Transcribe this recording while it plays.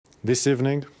This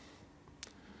evening,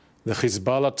 the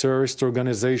Hezbollah terrorist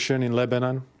organization in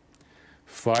Lebanon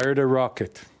fired a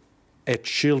rocket at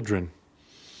children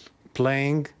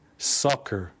playing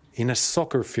soccer in a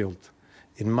soccer field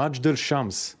in Majd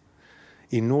al-Shams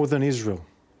in northern Israel.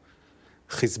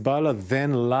 Hezbollah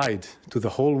then lied to the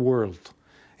whole world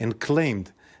and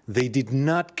claimed they did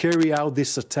not carry out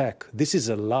this attack. This is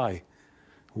a lie.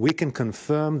 We can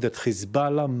confirm that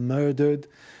Hezbollah murdered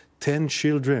 10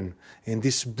 children in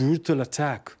this brutal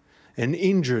attack and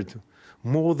injured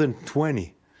more than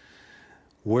 20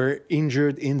 were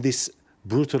injured in this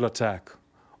brutal attack.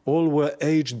 All were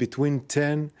aged between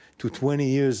 10 to 20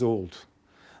 years old.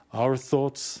 Our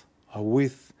thoughts are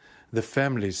with the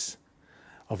families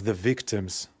of the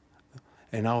victims,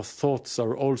 and our thoughts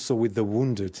are also with the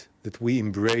wounded that we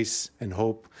embrace and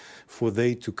hope for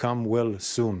they to come well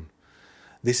soon.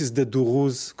 This is the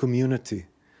Druze community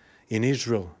in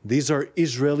Israel. These are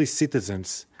Israeli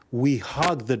citizens. We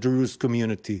hug the Druze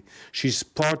community. She's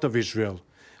part of Israel.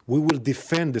 We will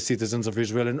defend the citizens of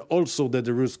Israel and also the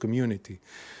Druze community.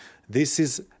 This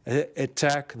is an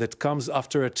attack that comes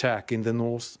after attack in the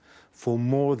north for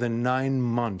more than 9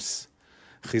 months.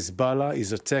 Hezbollah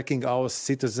is attacking our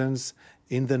citizens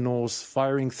in the north,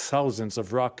 firing thousands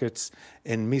of rockets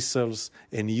and missiles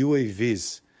and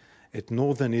UAVs at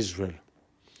northern Israel,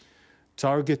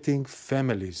 targeting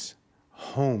families,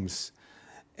 homes,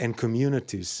 and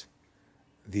communities.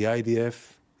 The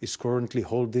IDF is currently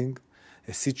holding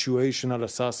a situational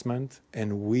assessment,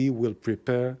 and we will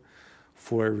prepare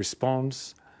for a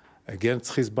response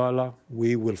against Hezbollah.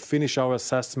 We will finish our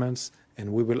assessments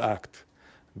and we will act.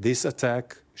 This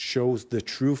attack shows the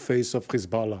true face of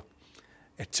Hezbollah,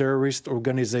 a terrorist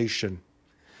organization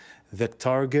that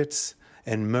targets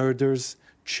and murders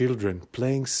children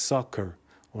playing soccer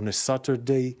on a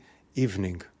Saturday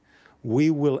evening. We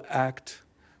will act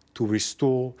to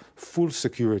restore full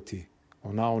security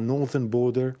on our northern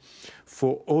border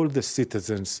for all the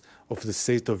citizens of the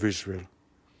state of Israel.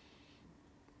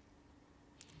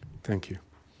 Thank you.